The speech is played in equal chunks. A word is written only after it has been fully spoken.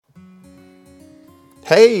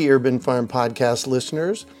Hey, Urban Farm Podcast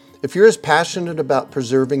listeners. If you're as passionate about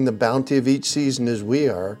preserving the bounty of each season as we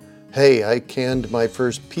are, hey, I canned my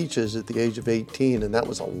first peaches at the age of 18, and that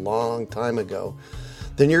was a long time ago,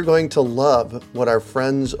 then you're going to love what our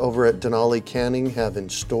friends over at Denali Canning have in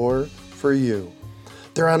store for you.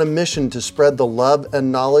 They're on a mission to spread the love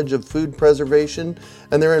and knowledge of food preservation,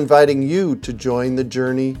 and they're inviting you to join the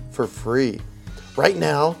journey for free. Right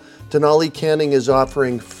now, Denali Canning is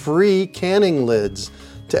offering free canning lids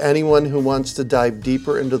to anyone who wants to dive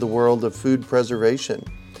deeper into the world of food preservation.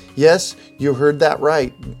 Yes, you heard that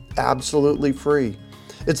right, absolutely free.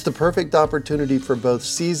 It's the perfect opportunity for both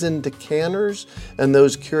seasoned canners and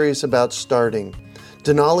those curious about starting.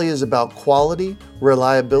 Denali is about quality,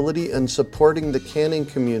 reliability, and supporting the canning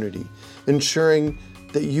community, ensuring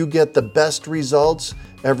that you get the best results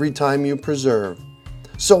every time you preserve.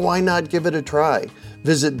 So why not give it a try?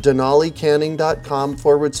 Visit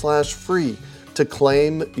denalicanning.com/free to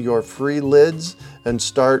claim your free lids and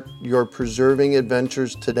start your preserving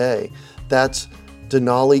adventures today. That's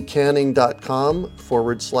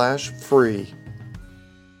denalicanning.com/free.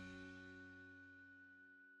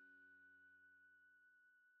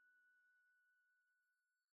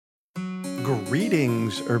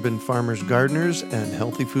 Greetings, urban farmers, gardeners, and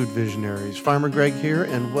healthy food visionaries. Farmer Greg here,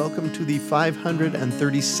 and welcome to the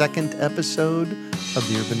 532nd episode of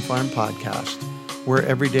the Urban Farm Podcast, where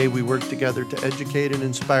every day we work together to educate and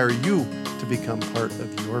inspire you to become part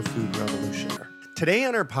of your food revolution. Today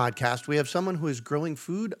on our podcast, we have someone who is growing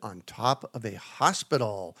food on top of a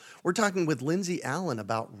hospital. We're talking with Lindsay Allen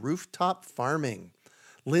about rooftop farming.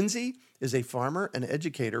 Lindsay is a farmer and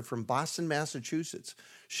educator from Boston, Massachusetts.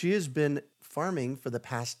 She has been farming for the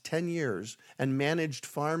past 10 years and managed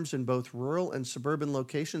farms in both rural and suburban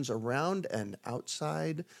locations around and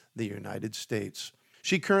outside the United States.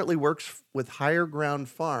 She currently works with Higher Ground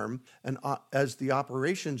Farm and as the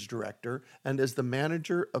operations director and as the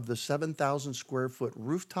manager of the 7,000 square foot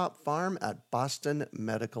rooftop farm at Boston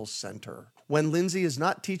Medical Center. When Lindsay is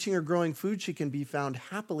not teaching or growing food, she can be found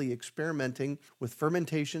happily experimenting with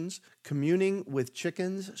fermentations, communing with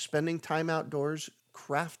chickens, spending time outdoors,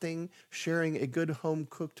 crafting, sharing a good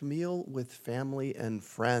home-cooked meal with family and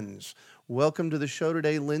friends. Welcome to the show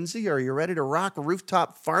today, Lindsay. Are you ready to rock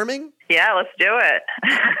rooftop farming? Yeah, let's do it.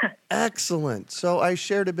 Excellent. So I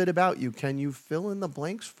shared a bit about you. Can you fill in the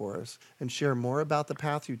blanks for us and share more about the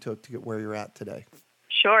path you took to get where you're at today?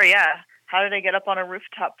 Sure, yeah. How did I get up on a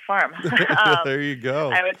rooftop farm? There you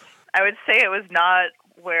go. I would say it was not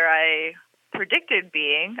where I predicted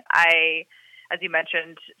being. As you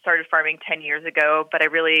mentioned, started farming 10 years ago, but I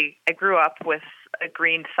grew up with a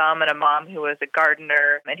green thumb and a mom who was a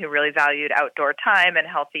gardener and who really valued outdoor time and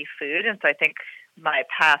healthy food. And so I think my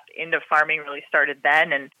path into farming really started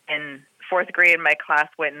then. And in fourth grade, my class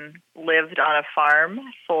went and lived on a farm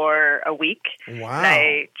for a week. Wow. And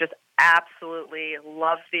I just absolutely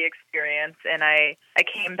loved the experience. And I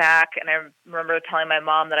came back and I remember telling my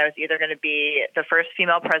mom that I was either going to be the first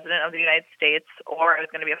female president of the United States or I was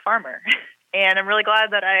going to be a farmer. And I'm really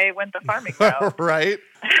glad that I went the farming route. Right.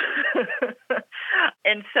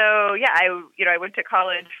 And so, yeah, I went to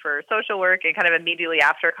college for social work and kind of immediately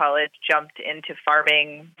after college jumped into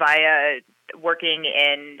farming via working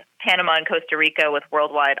in Panama and Costa Rica with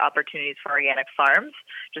worldwide opportunities for organic farms,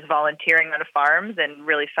 just volunteering on farms and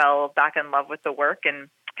really fell back in love with the work and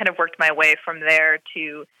kind of worked my way from there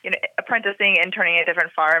to, apprenticing, interning at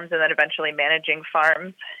different farms and then eventually managing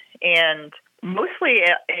farms. And mostly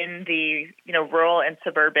in the rural and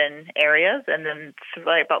suburban areas. And then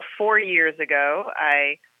about 4 years ago,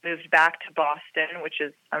 I moved back to Boston, which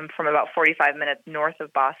is I'm from about 45 minutes north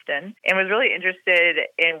of Boston, and was really interested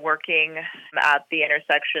in working at the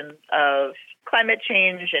intersections of climate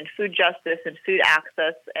change and food justice and food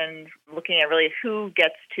access and looking at really who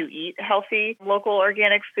gets to eat healthy local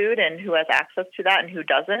organic food and who has access to that and who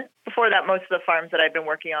doesn't. Before that, most of the farms that I've been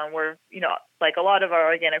working on were, like a lot of our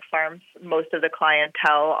organic farms, most of the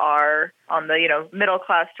clientele are on the, middle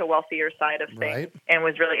class to wealthier side of things, right. And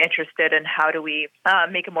was really interested in how do we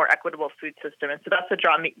make a more equitable food system. And so that's what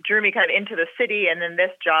drew me kind of into the city. And then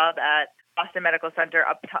this job at Boston Medical Center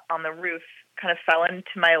up on the roof kind of fell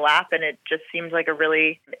into my lap, and it just seemed like a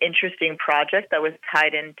really interesting project that was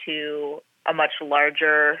tied into a much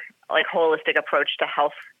larger, holistic approach to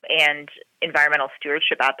health and environmental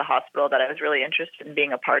stewardship at the hospital that I was really interested in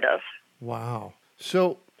being a part of. Wow.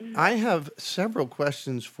 So I have several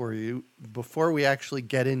questions for you before we actually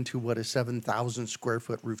get into what a 7,000 square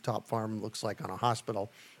foot rooftop farm looks like on a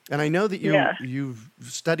hospital. And I know that you've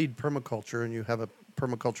studied permaculture and you have a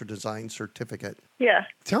permaculture design certificate. Yeah.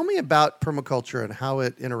 Tell me about permaculture and how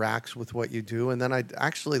it interacts with what you do, and then I'd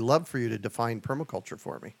actually love for you to define permaculture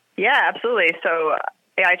for me. Yeah, absolutely. So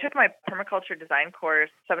I took my permaculture design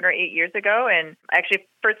course 7 or 8 years ago, and I actually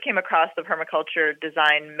first came across the permaculture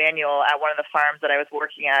design manual at one of the farms that I was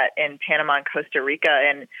working at in Panama and Costa Rica.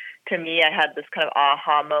 And to me, I had this kind of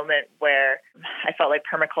aha moment where I felt like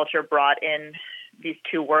permaculture brought in these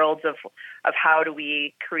two worlds of how do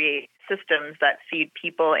we create systems that feed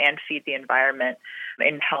people and feed the environment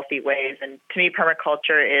in healthy ways. And to me,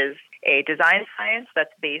 permaculture is a design science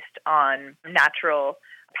that's based on natural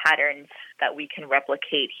patterns that we can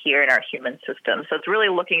replicate here in our human system. So it's really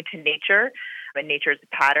looking to nature and nature's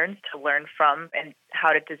patterns to learn from and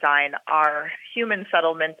how to design our human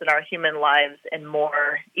settlements and our human lives in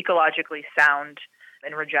more ecologically sound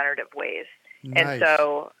and regenerative ways. Nice. And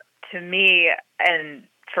so to me, and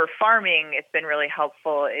for farming, it's been really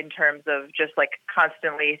helpful in terms of just like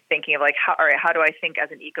constantly thinking of like, how do I think as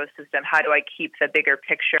an ecosystem? How do I keep the bigger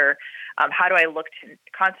picture? How do I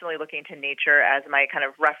constantly looking to nature as my kind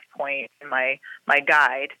of ref point and my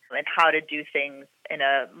guide, and how to do things in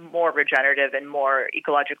a more regenerative and more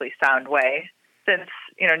ecologically sound way? Since,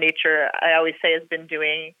 nature, I always say, has been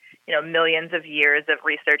doing, millions of years of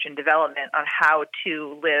research and development on how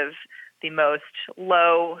to live the most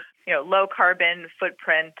low carbon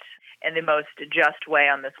footprint and the most just way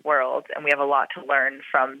on this world. And we have a lot to learn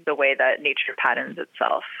from the way that nature patterns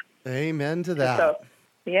itself. Amen to that. So,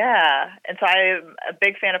 yeah. And so I'm a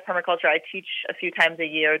big fan of permaculture. I teach a few times a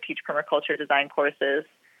year, teach permaculture design courses,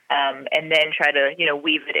 and then try to,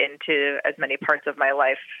 weave it into as many parts of my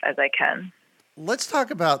life as I can. Let's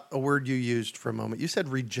talk about a word you used for a moment. You said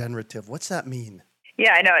regenerative. What's that mean?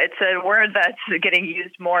 Yeah, I know. It's a word that's getting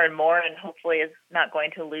used more and more and hopefully is not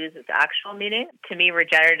going to lose its actual meaning. To me,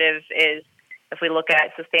 regenerative is, if we look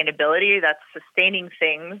at sustainability, that's sustaining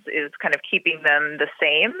things, is kind of keeping them the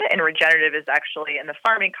same. And regenerative is actually, in the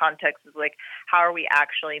farming context, is like, how are we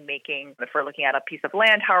actually making, if we're looking at a piece of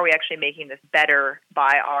land, how are we actually making this better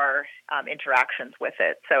by our interactions with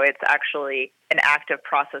it? So it's actually an active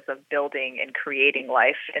process of building and creating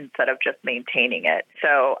life instead of just maintaining it.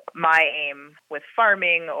 So my aim with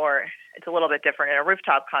farming, or it's a little bit different in a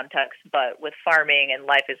rooftop context, but with farming and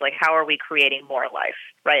life is like, how are we creating more life,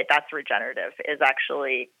 right? That's regenerative, is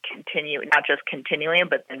actually not just continuing,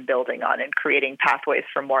 but then building on and creating pathways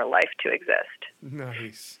for more life to exist.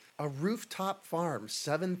 Nice. A rooftop farm,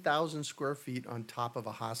 7,000 square feet on top of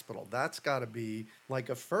a hospital. That's got to be like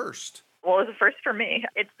a first. Well, it was a first for me.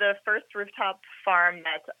 It's the first rooftop farm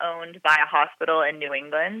that's owned by a hospital in New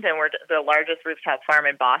England, and we're the largest rooftop farm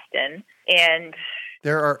in Boston. And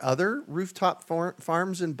there are other rooftop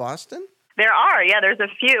farms in Boston? There are, yeah. There's a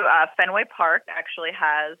few. Fenway Park actually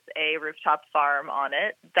has a rooftop farm on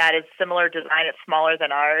it that is similar design. It's smaller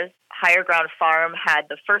than ours. Higher Ground Farm had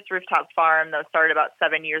the first rooftop farm that was started about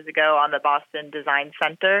 7 years ago on the Boston Design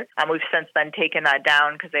Center. We've since then taken that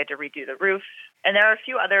down because they had to redo the roof. And there are a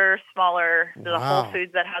few other smaller, there's a Whole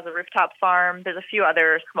Foods that has a rooftop farm. There's a few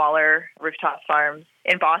other smaller rooftop farms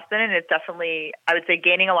in Boston, and it's definitely, I would say,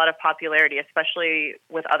 gaining a lot of popularity, especially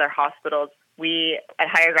with other hospitals. We at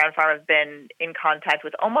Higher Ground Farm have been in contact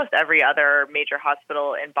with almost every other major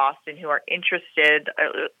hospital in Boston who are interested,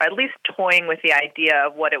 or at least toying with the idea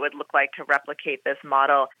of what it would look like to replicate this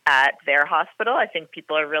model at their hospital. I think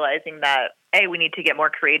people are realizing that, we need to get more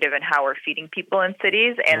creative in how we're feeding people in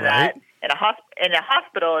cities, and that in a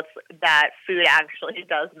hospital, it's that food actually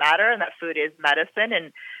does matter, and that food is medicine,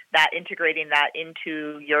 and that integrating that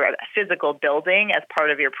into your physical building as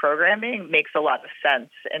part of your programming makes a lot of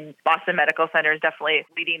sense. And Boston Medical Center is definitely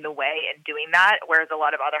leading the way in doing that, whereas a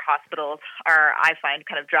lot of other hospitals are, I find,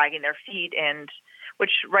 kind of dragging their feet, and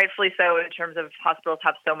which rightfully so, in terms of hospitals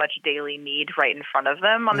have so much daily need right in front of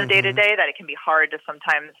them on the day-to-day that it can be hard to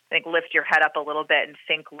sometimes lift your head up a little bit and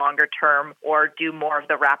think longer term or do more of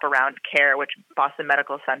the wraparound care, which Boston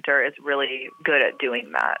Medical Center is really good at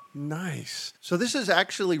doing that. Nice. So this is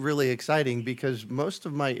actually really exciting because most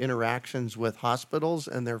of my interactions with hospitals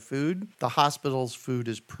and their food, the hospital's food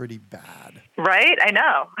is pretty bad. Right? I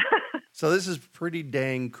know. So this is pretty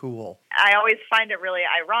dang cool. I always find it really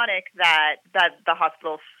ironic that the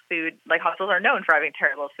hospital's food, hospitals are known for having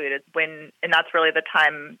terrible food. And that's really the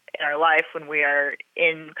time in our life when we are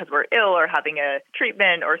because we're ill or having a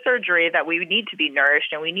treatment or surgery, that we need to be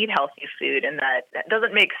nourished and we need healthy food. And that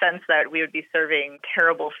doesn't make sense that we would be serving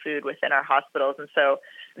terrible food within our hospitals. And so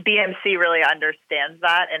BMC really understands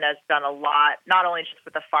that and has done a lot, not only just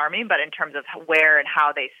with the farming, but in terms of where and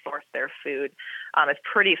how they source their food. It's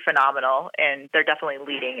pretty phenomenal, and they're definitely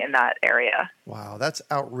leading in that area. Wow, that's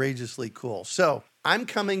outrageously cool. So I'm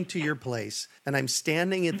coming to your place, and I'm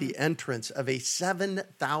standing at the entrance of a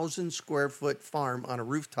 7,000 square foot farm on a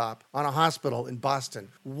rooftop on a hospital in Boston.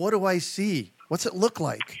 What do I see? What's it look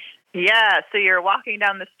like? Yeah, so you're walking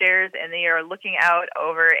down the stairs and then you're looking out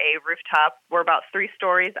over a rooftop. We're about 3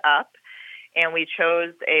 stories up, and we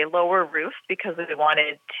chose a lower roof because we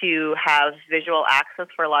wanted to have visual access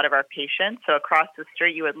for a lot of our patients. So across the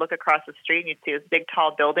street, you would look across the street and you'd see this big,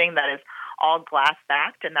 tall building that is all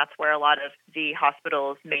glass-backed, and that's where a lot of the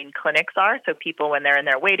hospital's main clinics are. So people, when they're in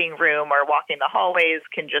their waiting room or walking the hallways,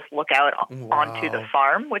 can just look out onto the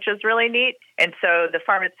farm, which is really neat. And so the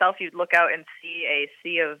farm itself, you'd look out and see a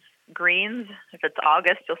sea of greens. If it's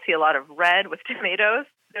August, you'll see a lot of red with tomatoes.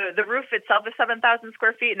 The roof itself is 7,000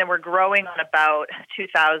 square feet, and then we're growing on about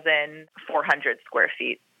 2,400 square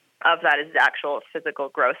feet. Of that is the actual physical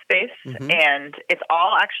grow space. And it's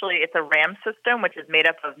a ram system, which is made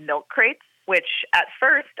up of milk crates, which at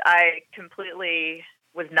first I completely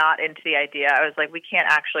was not into the idea. I was like, we can't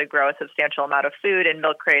actually grow a substantial amount of food in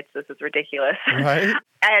milk crates. This is ridiculous. Right.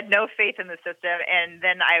 I had no faith in the system. And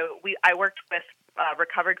then I worked with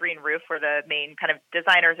Recover Green Roof, were the main kind of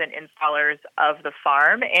designers and installers of the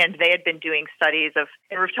farm. And they had been doing studies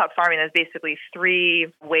in rooftop farming. There's basically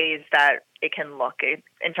 3 ways that it can look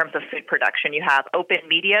in terms of food production. You have open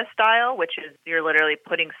media style, which is you're literally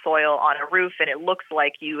putting soil on a roof and it looks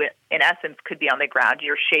like you, in essence, could be on the ground.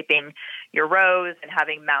 You're shaping your rows and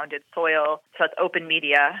having mounded soil. So it's open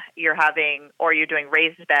media. You're doing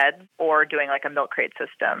raised beds or doing like a milk crate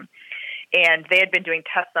system. And they had been doing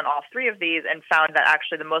tests on all 3 of these and found that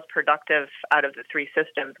actually the most productive out of the 3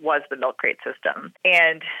 systems was the milk crate system.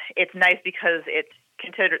 And it's nice because it's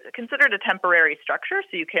considered a temporary structure.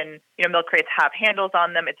 So you can, milk crates have handles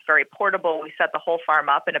on them. It's very portable. We set the whole farm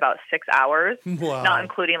up in about 6 hours, not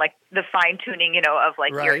including like the fine tuning, of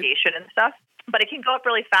like irrigation and stuff. But it can go up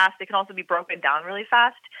really fast. It can also be broken down really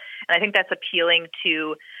fast. And I think that's appealing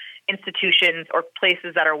to institutions or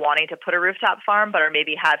places that are wanting to put a rooftop farm but are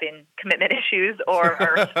maybe having commitment issues or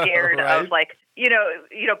are scared of like,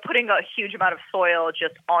 putting a huge amount of soil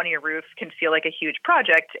just on your roof can feel like a huge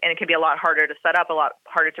project, and it can be a lot harder to set up, a lot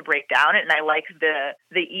harder to break down. And I like the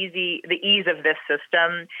ease of this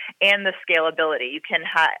system and the scalability.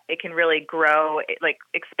 It can really grow, like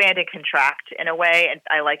expand and contract in a way. And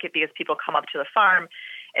I like it because people come up to the farm,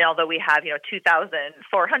 and although we have,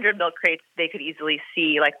 2,400 milk crates, they could easily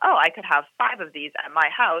see like, oh, I could have 5 of these at my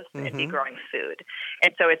house and be growing food.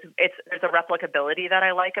 And so there's a replicability that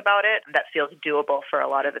I like about it that feels doable for a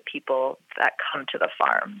lot of the people that come to the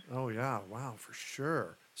farm. Oh, yeah. Wow, for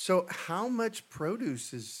sure. So how much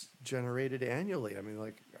produce is generated annually? I mean,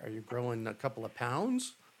 like, are you growing a couple of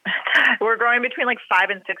pounds? We're growing between like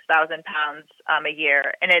 5,000 and 6,000 pounds a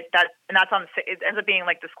year, and it ends up being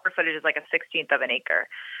like the square footage is like a 16th of an acre,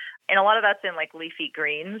 and a lot of that's in like leafy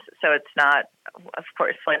greens. So it's not, of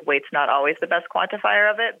course, like weight's not always the best quantifier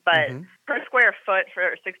of it, but per square foot for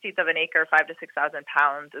a 16th of an acre, 5,000 to 6,000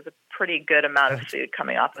 pounds is a pretty good amount of food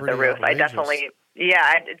coming off of the roof. Outrageous.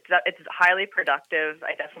 It's highly productive.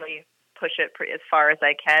 I definitely push it as far as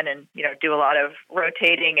I can and, do a lot of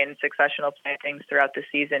rotating and successional plantings throughout the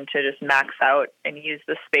season to just max out and use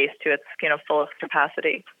the space to its, fullest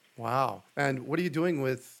capacity. Wow. And what are you doing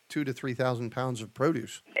with 2,000 to 3,000 pounds of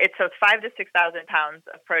produce? It's 5,000 to 6,000 pounds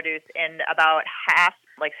of produce, and about half,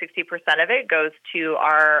 like 60% of it, goes to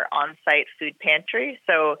our on-site food pantry.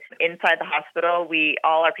 So inside the hospital,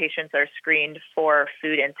 all our patients are screened for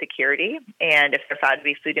food insecurity, and if they're found to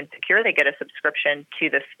be food insecure, they get a subscription to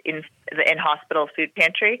the in-hospital food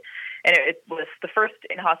pantry. And it was the first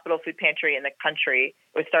in-hospital food pantry in the country.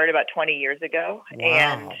 It was started about 20 years ago. Wow.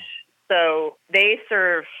 And so they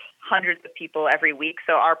serve hundreds of people every week.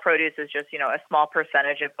 So our produce is just, a small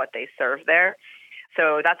percentage of what they serve there.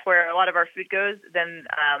 So that's where a lot of our food goes. Then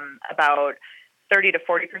about 30 to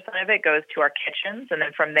 40% of it goes to our kitchens, and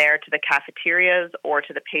then from there to the cafeterias or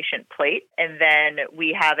to the patient plate. And then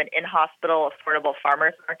we have an in-hospital affordable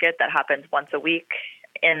farmers market that happens once a week.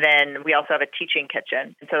 And then we also have a teaching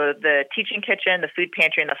kitchen. And so the teaching kitchen, the food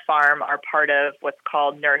pantry, and the farm are part of what's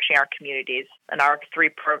called Nourishing Our Communities. And our 3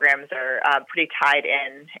 programs are pretty tied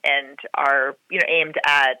in and are aimed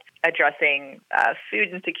at addressing food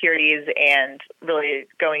insecurities and really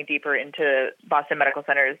going deeper into Boston Medical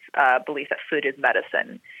Center's belief that food is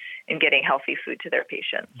medicine and getting healthy food to their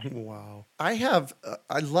patients. Wow.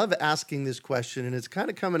 I love asking this question, and it's kind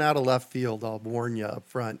of coming out of left field, I'll warn you up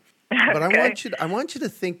front. But Okay. I want you to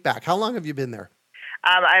think back. How long have you been there?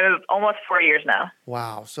 I'm almost 4 years now.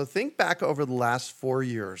 Wow. So think back over the last 4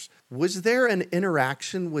 years. Was there an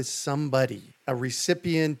interaction with somebody a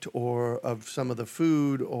recipient or of some of the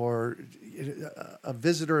food or a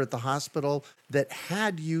visitor at the hospital that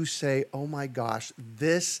had you say, oh my gosh,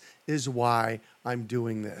 this is why I'm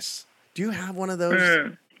doing this? Do you have one of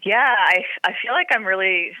those? Yeah, I feel like I'm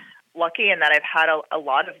really lucky in that I've had a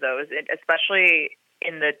lot of those, especially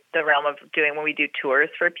in the realm of doing when we do tours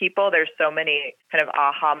for people. There's so many kind of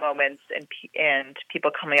aha moments and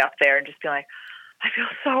people coming up there and just being like, I feel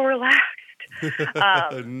so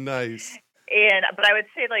relaxed. Nice. But I would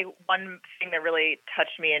say like one thing that really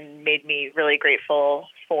touched me and made me really grateful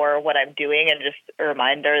for what I'm doing and just a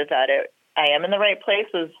reminder that I am in the right place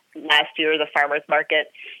was last year, the farmer's market.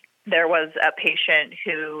 There was a patient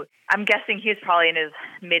who I'm guessing he's probably in his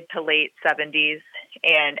mid to late 70s.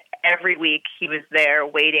 And every week he was there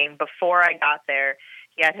waiting. Before I got there,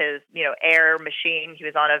 he had his, air machine. He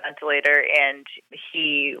was on a ventilator and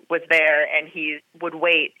he was there and he would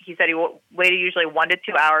wait. He said he waited usually 1 to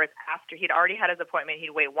 2 hours after he'd already had his appointment.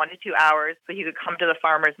 He'd wait 1 to 2 hours so he could come to the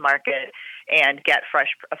farmer's market and get fresh,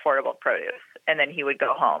 affordable produce. And then he would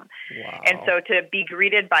go home. Wow. And so to be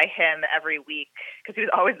greeted by him every week, because he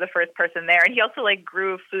was always the first person there. And he also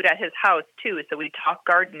grew food at his house too. So we talked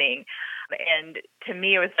gardening. And to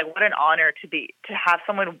me, it was like, what an honor to have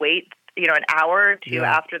someone wait, an hour or two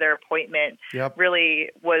after their appointment. Yep.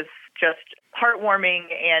 Really was just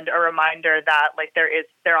heartwarming and a reminder that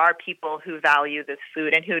there are people who value this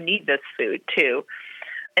food and who need this food too.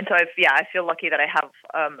 And so I feel lucky that I have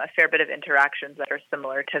a fair bit of interactions that are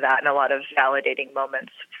similar to that and a lot of validating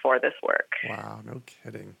moments for this work. Wow, no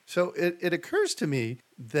kidding. So it occurs to me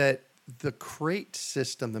that the crate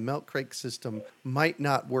system, the milk crate system, might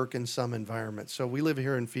not work in some environments. So we live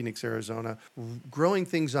here in Phoenix, Arizona. Growing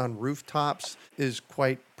things on rooftops is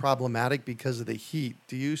quite problematic because of the heat.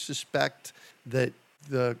 Do you suspect that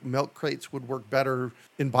the milk crates would work better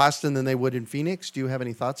in Boston than they would in Phoenix? Do you have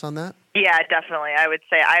any thoughts on that? Yeah, definitely. I would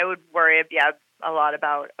say I would worry, a lot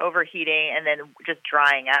about overheating and then just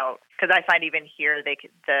drying out. Because I find even here,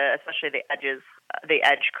 especially the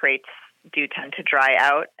edge crates do tend to dry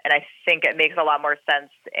out. And I think it makes a lot more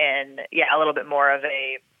sense in, a little bit more of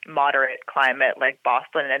a moderate climate like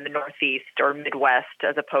Boston and the Northeast or Midwest,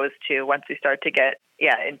 as opposed to once we start to get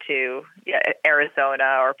into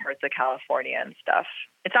Arizona or parts of California and stuff.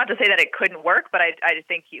 It's not to say that it couldn't work, but I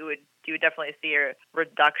think you would definitely see a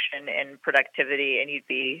reduction in productivity, and you'd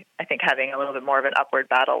be, I think, having a little bit more of an upward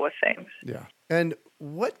battle with things. Yeah. And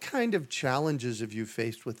what kind of challenges have you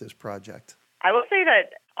faced with this project? I will say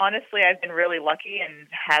that, honestly, I've been really lucky and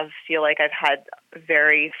feel like I've had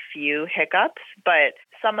very few hiccups, but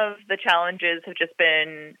some of the challenges have just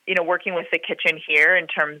been, working with the kitchen here in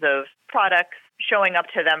terms of products, showing up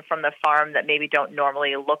to them from the farm that maybe don't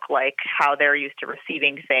normally look like how they're used to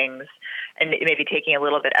receiving things, and maybe taking a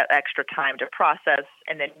little bit of extra time to process,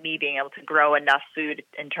 and then me being able to grow enough food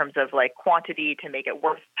in terms of quantity to make it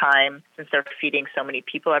worth time since they're feeding so many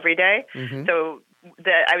people every day. Mm-hmm. So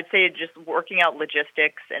I would say just working out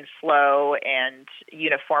logistics and flow and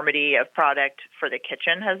uniformity of product for the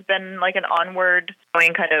kitchen has been an onward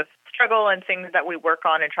going kind of struggle and things that we work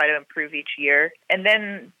on and try to improve each year. And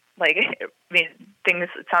then things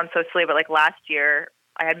sound so silly, but last year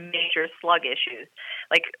I had major slug issues.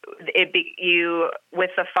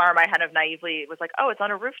 With the farm, I kind of naively was like, oh, it's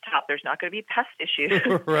on a rooftop. There's not going to be pest issues.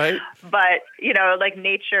 Right. But,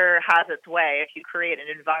 nature has its way. If you create an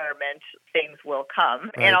environment, things will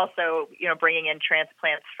come. Right. And also, bringing in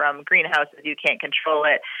transplants from greenhouses, you can't control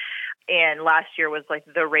it. And last year was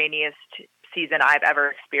the rainiest season I've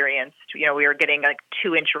ever experienced. We were getting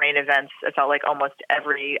 2-inch rain events. It felt like almost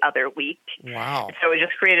every other week. Wow. So it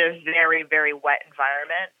just created a very, very wet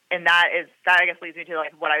environment. And that I guess leads me to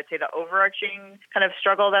what I would say the overarching kind of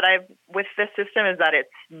struggle that I've with this system is that it's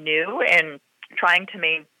new and trying to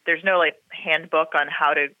there's no handbook on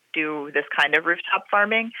how to do this kind of rooftop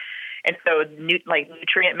farming. And so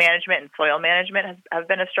nutrient management and soil management have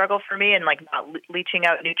been a struggle for me, and not leaching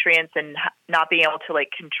out nutrients and not being able to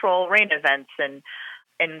control rain events. And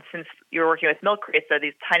since you're working with milk crates, there are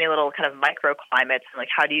these tiny little kind of microclimates, and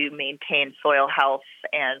how do you maintain soil health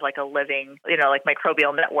and a living,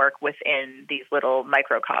 microbial network within these little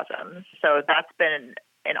microcosms. So that's been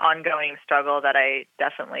an ongoing struggle that I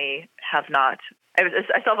definitely have not. I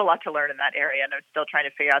still have a lot to learn in that area, and I'm still trying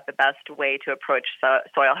to figure out the best way to approach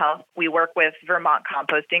soil health. We work with Vermont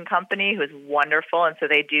Composting Company, who is wonderful, and so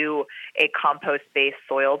they do a compost-based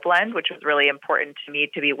soil blend, which was really important to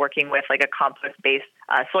me to be working with a compost-based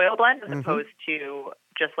soil blend as opposed to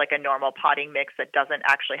just a normal potting mix that doesn't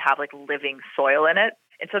actually have living soil in it.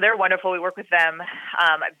 And so they're wonderful. We work with them.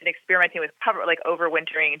 I've been experimenting with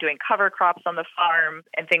overwintering and doing cover crops on the farm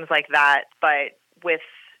and things like that. But with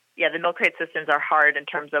the milk crate systems are hard in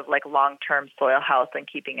terms of like long-term soil health and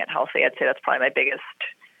keeping it healthy. I'd say that's probably my biggest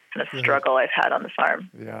kind of struggle I've had on the farm.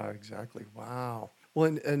 Yeah, exactly. Wow.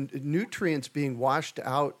 Well, and nutrients being washed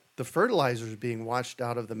out, the fertilizers being washed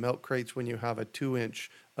out of the milk crates when you have a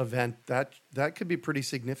 2-inch event, that could be pretty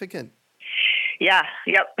significant. Yeah,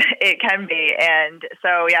 yep, it can be. And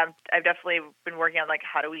so, I've definitely been working on like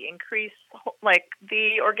how do we increase like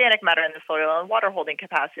the organic matter in the soil and water holding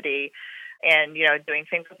capacity, and, doing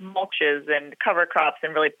things with mulches and cover crops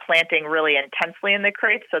and really planting really intensely in the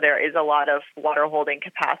crates. So there is a lot of water holding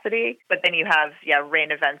capacity. But then you have,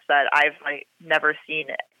 rain events that I've never seen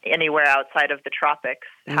anywhere outside of the tropics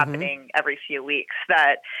happening every few weeks.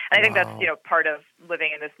 And I think that's, part of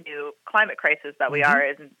living in this new climate crisis that we are,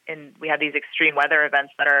 and we have these extreme weather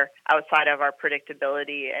events that are outside of our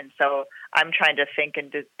predictability. And so I'm trying to think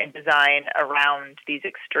and design around these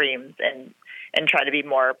extremes and try to be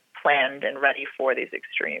more planned and ready for these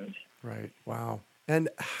extremes. Right. Wow. And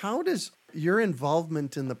how does your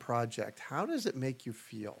involvement in the project, how does it make you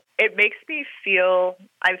feel? It makes me feel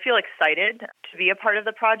excited to be a part of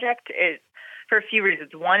the project. For a few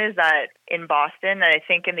reasons. One is that in Boston, and I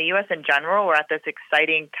think in the U.S. in general, we're at this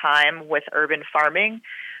exciting time with urban farming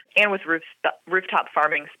and with rooftop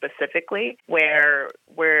farming specifically, where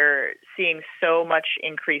we're seeing so much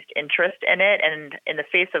increased interest in it. And in the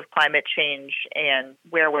face of climate change and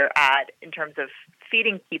where we're at in terms of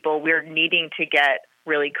feeding people, we're needing to get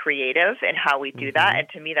really creative in how we do that. And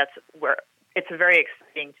to me, that's where it's very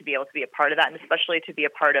exciting to be able to be a part of that, and especially to be a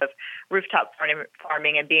part of rooftop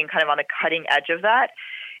farming and being kind of on the cutting edge of that.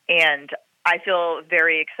 And I feel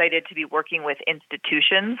very excited to be working with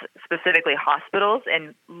institutions, specifically hospitals,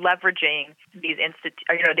 and leveraging these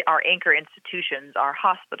our anchor institutions, our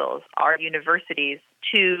hospitals, our universities,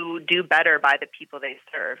 to do better by the people they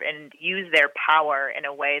serve and use their power in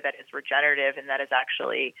a way that is regenerative and that is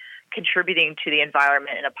actually contributing to the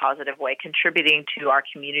environment in a positive way, contributing to our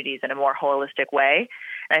communities in a more holistic way.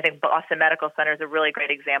 And I think Boston Medical Center is a really great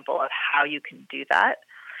example of how you can do that.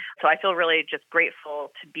 So I feel really just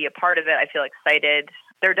grateful to be a part of it. I feel excited.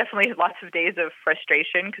 There are definitely lots of days of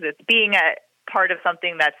frustration because it's being a part of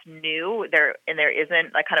something that's new there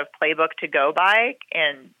isn't a kind of playbook to go by,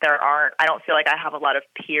 and I don't feel like I have a lot of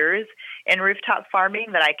peers in rooftop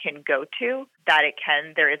farming that I can go to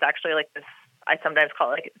there is actually like this, I sometimes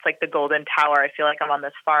call it it's like the golden tower. I feel like I'm on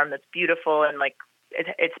this farm that's beautiful and like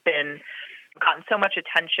it's been gotten so much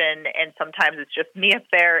attention, and sometimes it's just me up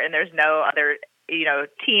there and there's no other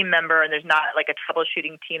team member, and there's not like a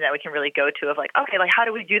troubleshooting team that we can really go to of like, okay, like how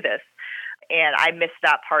do we do this? And I miss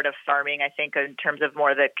that part of farming, I think, in terms of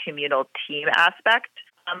more the communal team aspect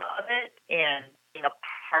of it, and being a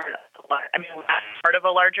part of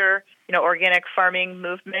a larger, organic farming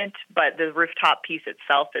movement. But the rooftop piece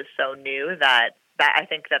itself is so new that I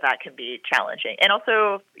think that can be challenging, and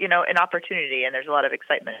also, an opportunity. And there's a lot of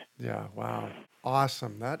excitement. Yeah. Wow.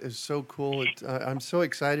 Awesome. That is so cool. I'm so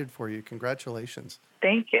excited for you. Congratulations.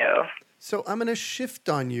 Thank you. So I'm going to shift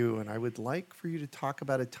on you, and I would like for you to talk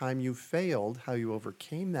about a time you failed, how you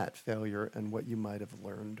overcame that failure, and what you might have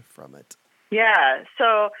learned from it. Yeah.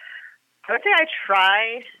 So I would say I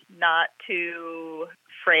try not to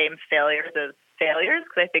frame failures as failures,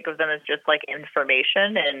 because I think of them as just like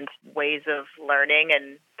information and ways of learning,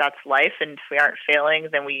 and that's life. And if we aren't failing,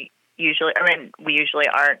 then we usually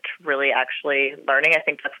aren't really actually learning. I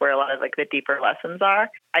think that's where a lot of like the deeper lessons are.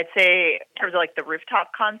 I'd say in terms of like the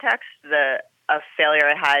rooftop context, a failure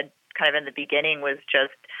I had kind of in the beginning was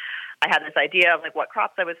just I had this idea of like what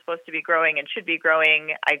crops I was supposed to be growing and should be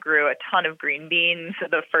growing. I grew a ton of green beans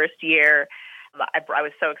the first year. I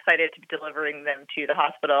was so excited to be delivering them to the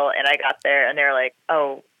hospital, and I got there and they're like,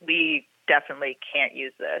 "Oh, we definitely can't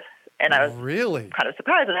use this." And I was really kind of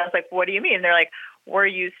surprised, and I was like, "What do you mean?" And they're like, "We're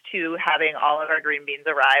used to having all of our green beans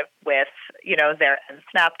arrive with, their ends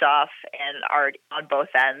snapped off and are on both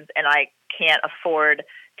ends, and I can't afford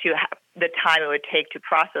to have the time it would take to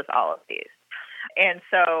process all of these." And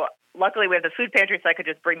so luckily we have the food pantry, so I could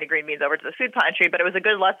just bring the green beans over to the food pantry. But it was a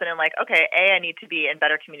good lesson in like, okay, I need to be in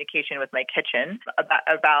better communication with my kitchen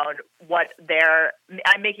about what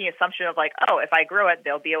I'm making an assumption of like, oh, if I grow it,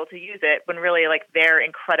 they'll be able to use it, when really like they're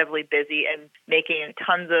incredibly busy and making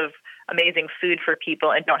tons of amazing food for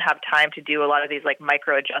people and don't have time to do a lot of these like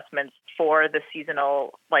micro adjustments for the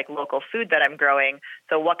seasonal like local food that I'm growing.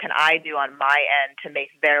 So what can I do on my end to make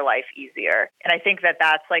their life easier? And I think that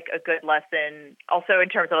that's like a good lesson also in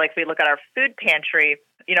terms of like, if we look at our food pantry,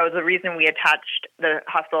 the reason the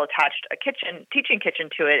hospital attached a teaching kitchen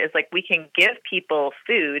to it is like we can give people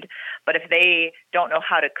food, but if they don't know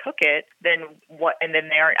how to cook it, then what? And then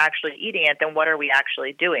they aren't actually eating it, then what are we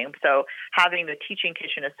actually doing? So having the teaching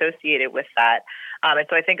kitchen associated with that, and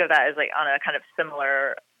so I think of that as like on a kind of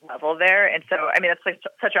similar level there. And so, I mean, that's like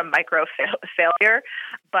such a micro failure,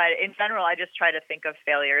 but in general, I just try to think of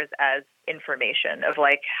failures as information of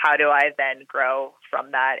like, how do I then grow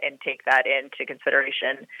from that and take that into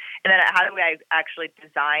consideration? And then how do I actually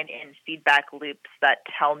design in feedback loops that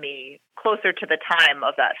tell me closer to the time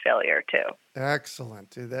of that failure too?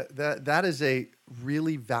 Excellent. That is a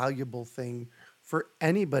really valuable thing for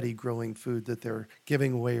anybody growing food that they're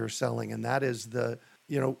giving away or selling. And that is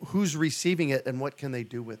who's receiving it and what can they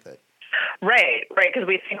do with it? Right. Because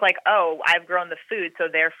we think like, oh, I've grown the food, so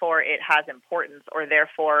therefore it has importance, or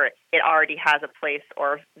therefore it already has a place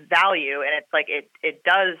or value. And it's like it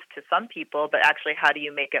does to some people, but actually how do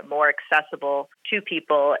you make it more accessible to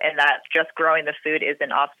people? And that just growing the food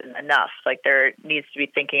isn't often enough. Like there needs to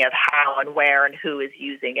be thinking of how and where and who is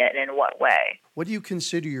using it and in what way. What do you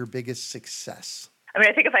consider your biggest success? I mean,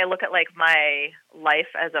 I think if I look at like my life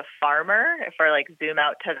as a farmer, if I like zoom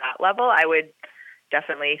out to that level, I would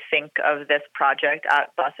definitely think of this project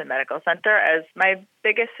at Boston Medical Center as my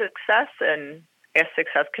biggest success. And I guess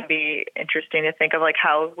success can be interesting to think of like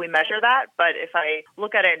how we measure that. But if I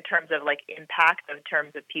look at it in terms of like impact, in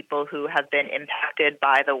terms of people who have been impacted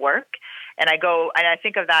by the work, and I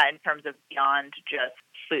think of that in terms of beyond just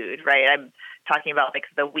food, right? I'm talking about like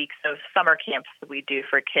the weeks of summer camps that we do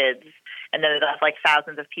for kids. And then that's like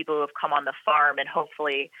thousands of people who have come on the farm and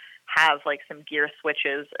hopefully have like some gear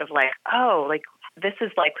switches of like, oh, like this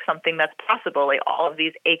is like something that's possible. Like all of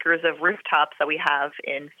these acres of rooftops that we have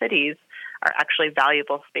in cities are actually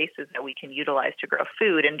valuable spaces that we can utilize to grow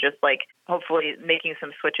food, and just like hopefully making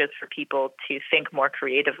some switches for people to think more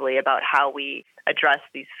creatively about how we address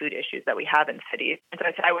these food issues that we have in cities. And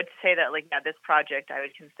so I would say that like, yeah, this project I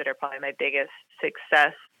would consider probably my biggest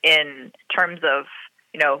success in terms of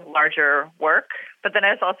larger work. But then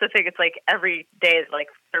I also think it's like every day is like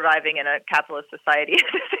surviving in a capitalist society is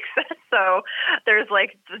a success. So there's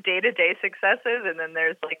like the day-to-day successes, and then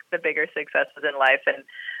there's like the bigger successes in life. And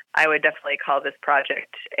I would definitely call this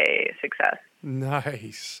project a success.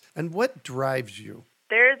 Nice. And what drives you?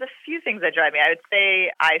 There's a few things that drive me. I would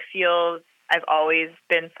say I feel I've always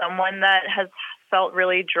been someone that has felt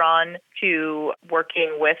really drawn to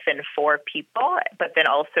working with and for people, but then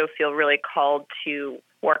also feel really called to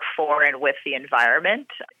work for and with the environment.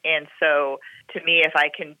 And so to me,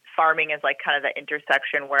 farming is like kind of the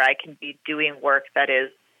intersection where I can be doing work that is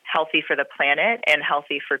healthy for the planet and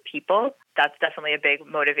healthy for people. That's definitely a big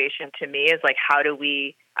motivation to me, is like,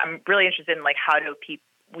 I'm really interested in like, how do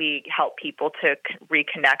we help people to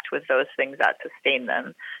reconnect with those things that sustain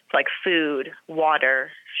them. It's like food, water,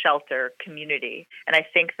 shelter, community. And I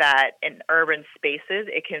think that in urban spaces,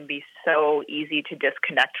 it can be so easy to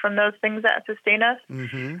disconnect from those things that sustain us.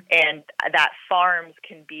 Mm-hmm. And that farms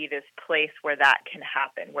can be this place where that can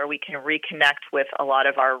happen, where we can reconnect with a lot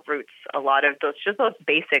of our roots, a lot of those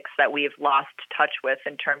basics that we've lost touch with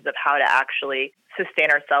in terms of how to actually sustain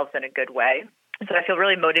ourselves in a good way. So I feel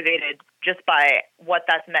really motivated just by what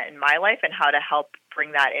that's meant in my life and how to help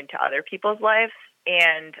bring that into other people's lives.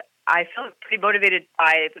 And I feel pretty motivated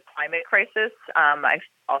by the climate crisis. I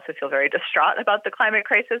also feel very distraught about the climate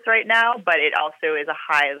crisis right now, but it also is a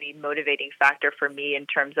highly motivating factor for me in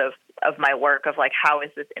terms of my work of like, how is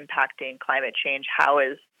this impacting climate change? How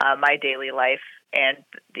is my daily life and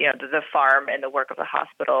the farm and the work of the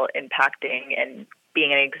hospital impacting and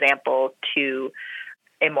being an example to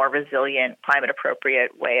a more resilient,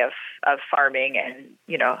 climate-appropriate way of farming and,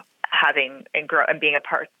 having and being a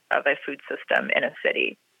part of a food system in a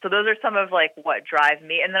city. So those are some of like what drive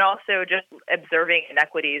me. And then also just observing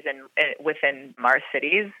inequities within our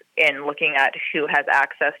cities and looking at who has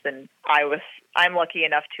access. And I'm lucky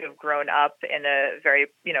enough to have grown up in a very,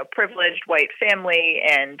 privileged white family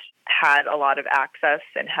and had a lot of access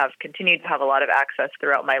and have continued to have a lot of access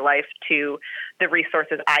throughout my life to the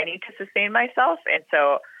resources I need to sustain myself. And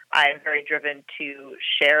so I'm very driven to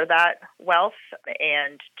share that wealth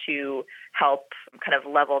and to help kind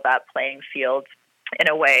of level that playing field in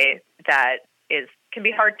a way that can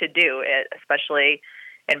be hard to do, especially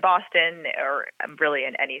in Boston or really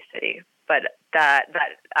in any city. But that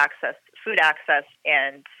access, food access,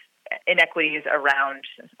 and inequities around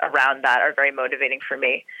that are very motivating for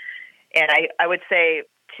me. And I would say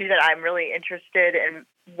too that I'm really interested in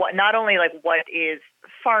not only like what is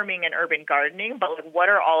farming and urban gardening, but like, what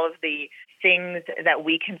are all of the things that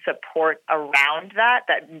we can support around that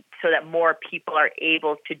so that more people are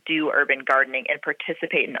able to do urban gardening and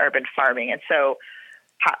participate in urban farming. And so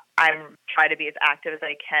I'm trying to be as active as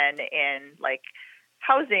I can in like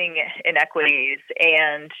housing inequities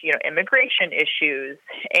and, immigration issues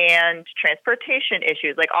and transportation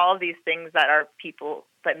issues, like all of these things that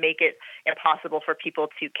make it impossible for people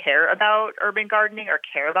to care about urban gardening or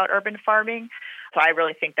care about urban farming. So I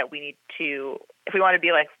really think that we need to, if we want to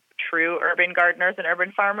be like true urban gardeners and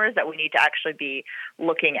urban farmers, that we need to actually be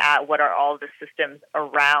looking at what are all the systems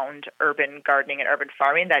around urban gardening and urban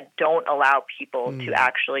farming that don't allow people to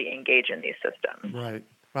actually engage in these systems. Right.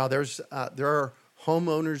 Wow. There are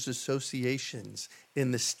homeowners associations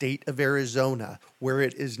in the state of Arizona where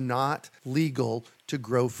it is not legal to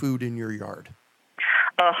grow food in your yard.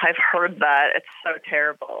 Oh, I've heard that. It's so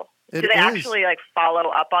terrible. Do they actually like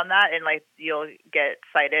follow up on that and like you'll get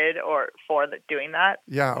cited for doing that?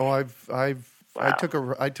 Yeah. Oh, Wow.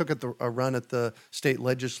 I took a run at the state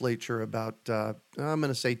legislature about I'm going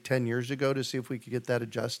to say 10 years ago to see if we could get that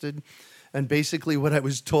adjusted. And basically what I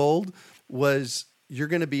was told was you're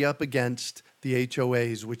going to be up against the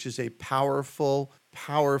HOAs, which is a powerful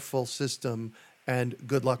system, and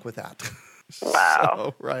good luck with that.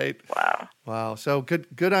 Wow. So, right. Wow. So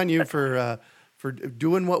good on you for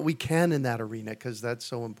doing what we can in that arena, because that's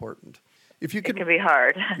so important. It can be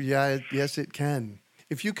hard. Yes, it can.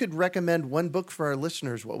 If you could recommend one book for our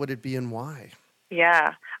listeners, what would it be and why?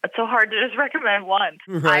 Yeah, it's so hard to just recommend one.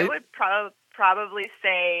 Right? I would probably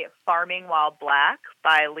say Farming While Black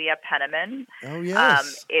by Leah Penniman. Oh,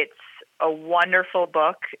 yes. It's a wonderful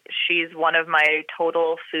book. She's one of my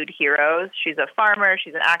total food heroes. She's a farmer.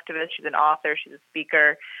 She's an activist. She's an author. She's a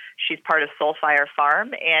speaker. She's part of Soulfire Farm.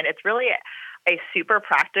 And it's really a super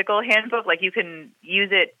practical handbook. Like you can use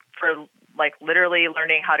it for like literally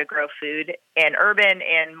learning how to grow food in urban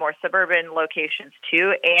and more suburban locations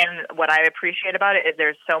too. And what I appreciate about it is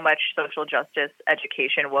there's so much social justice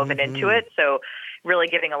education woven into it. So really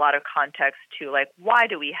giving a lot of context to like, why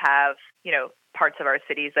do we have, parts of our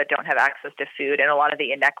cities that don't have access to food, and a lot of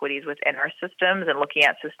the inequities within our systems, and looking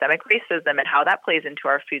at systemic racism and how that plays into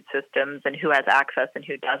our food systems and who has access and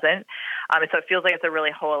who doesn't. And so it feels like it's a really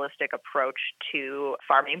holistic approach to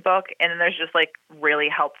farming book. And then there's just like really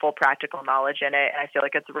helpful practical knowledge in it. And I feel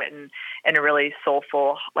like it's written in a really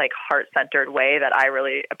soulful, like heart-centered way that I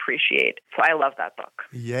really appreciate. So I love that book.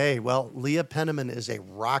 Yay. Well, Leah Penniman is a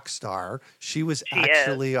rock star. She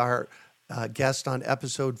actually our guest on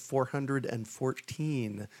episode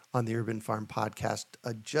 414 on the Urban Farm podcast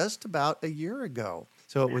just about a year ago.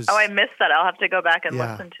 So it was. Oh, I missed that. I'll have to go back and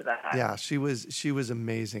listen to that. Yeah, she was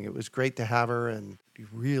amazing. It was great to have her, and a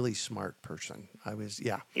really smart person. I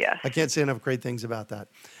can't say enough great things about that.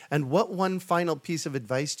 And what one final piece of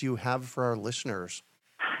advice do you have for our listeners?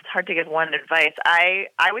 It's hard to give one advice. I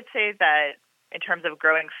would say that in terms of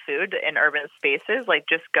growing food in urban spaces, like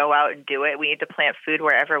just go out and do it. We need to plant food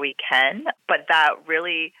wherever we can. But that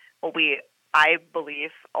really, I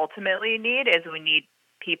believe, ultimately need is we need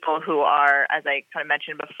people who are, as I kind of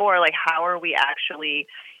mentioned before, like how are we actually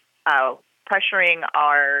pressuring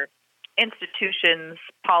our institutions,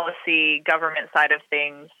 policy, government side of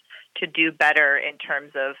things to do better in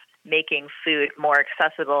terms of making food more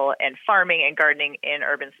accessible and farming and gardening in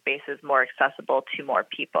urban spaces more accessible to more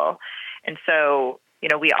people. And so,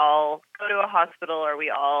 we all go to a hospital, or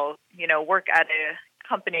we all, work at a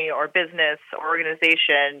company or business or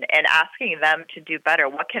organization, and asking them to do better.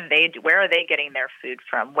 What can they do? Where are they getting their food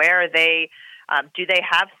from? Where are they? Do they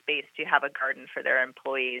have space to have a garden for their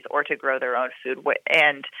employees or to grow their own food?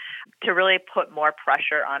 And to really put more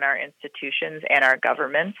pressure on our institutions and our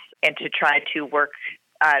governments, and to try to work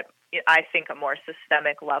at, I think, a more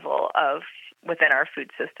systemic level of within our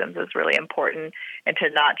food systems is really important. And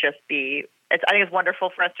to not just be, I think it's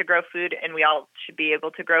wonderful for us to grow food, and we all should be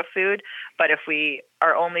able to grow food. But if we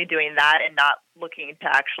are only doing that and not looking to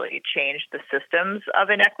actually change the systems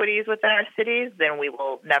of inequities within our cities, then we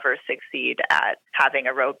will never succeed at having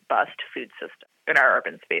a robust food system in our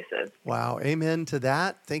urban spaces. Wow. Amen to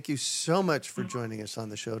that. Thank you so much for joining us on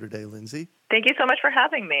the show today, Lindsay. Thank you so much for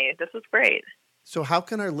having me. This was great. So how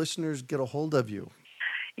can our listeners get a hold of you?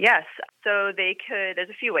 Yes. So there's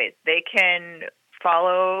a few ways. They can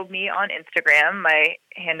follow me on Instagram. My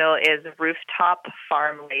handle is Rooftop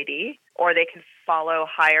Farm Lady, or they can follow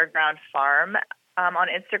Higher Ground Farm on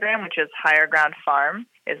Instagram, which is Higher Ground Farm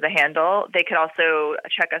is the handle. They could also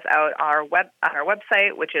check us out on our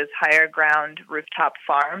website, which is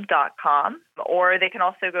highergroundrooftopfarm.com. Or they can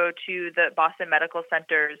also go to the Boston Medical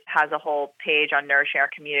Center's has a whole page on nourishing our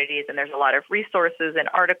communities, and there's a lot of resources and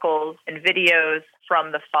articles and videos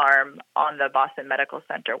from the farm on the Boston Medical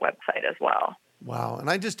Center website as well. Wow. And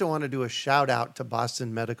I just want to do a shout out to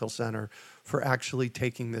Boston Medical Center for actually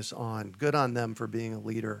taking this on. Good on them for being a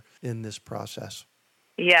leader in this process.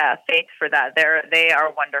 Yeah, thanks for that. They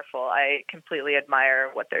are wonderful. I completely admire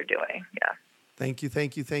what they're doing. Yeah. Thank you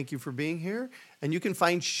for being here. And you can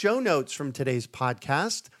find show notes from today's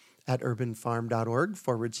podcast at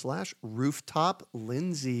urbanfarm.org/rooftop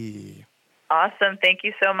Lindsay. Awesome. Thank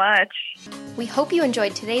you so much. We hope you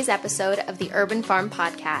enjoyed today's episode of the Urban Farm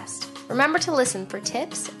Podcast. Remember to listen for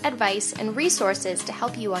tips, advice, and resources to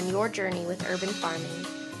help you on your journey with urban farming.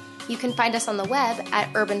 You can find us on the web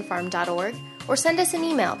at urbanfarm.org or send us an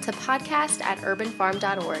email to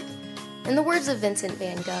podcast@urbanfarm.org. In the words of Vincent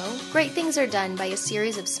van Gogh, great things are done by a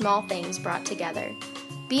series of small things brought together.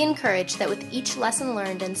 Be encouraged that with each lesson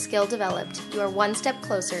learned and skill developed, you are one step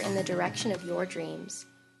closer in the direction of your dreams.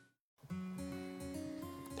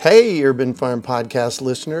 Hey, Urban Farm Podcast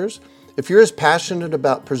listeners. If you're as passionate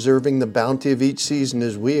about preserving the bounty of each season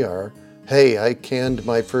as we are, hey, I canned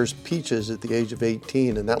my first peaches at the age of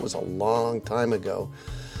 18, and that was a long time ago,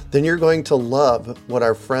 then you're going to love what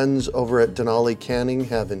our friends over at Denali Canning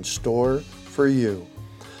have in store for you.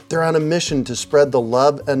 They're on a mission to spread the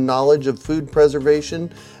love and knowledge of food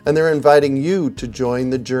preservation, and they're inviting you to join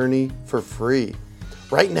the journey for free.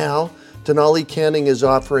 Right now, Denali Canning is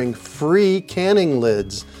offering free canning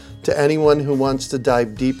lids to anyone who wants to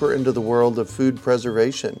dive deeper into the world of food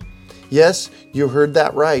preservation. Yes, you heard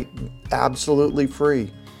that right, absolutely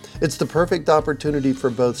free. It's the perfect opportunity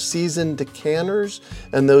for both seasoned canners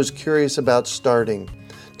and those curious about starting.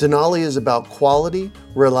 Denali is about quality,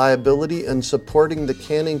 reliability, and supporting the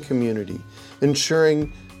canning community,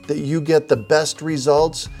 ensuring that you get the best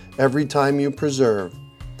results every time you preserve.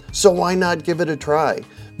 So why not give it a try?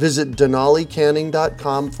 Visit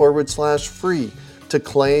denalicanning.com/free to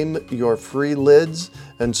claim your free lids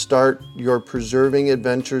and start your preserving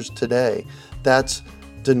adventures today. That's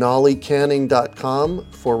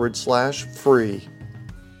denalicanning.com/free.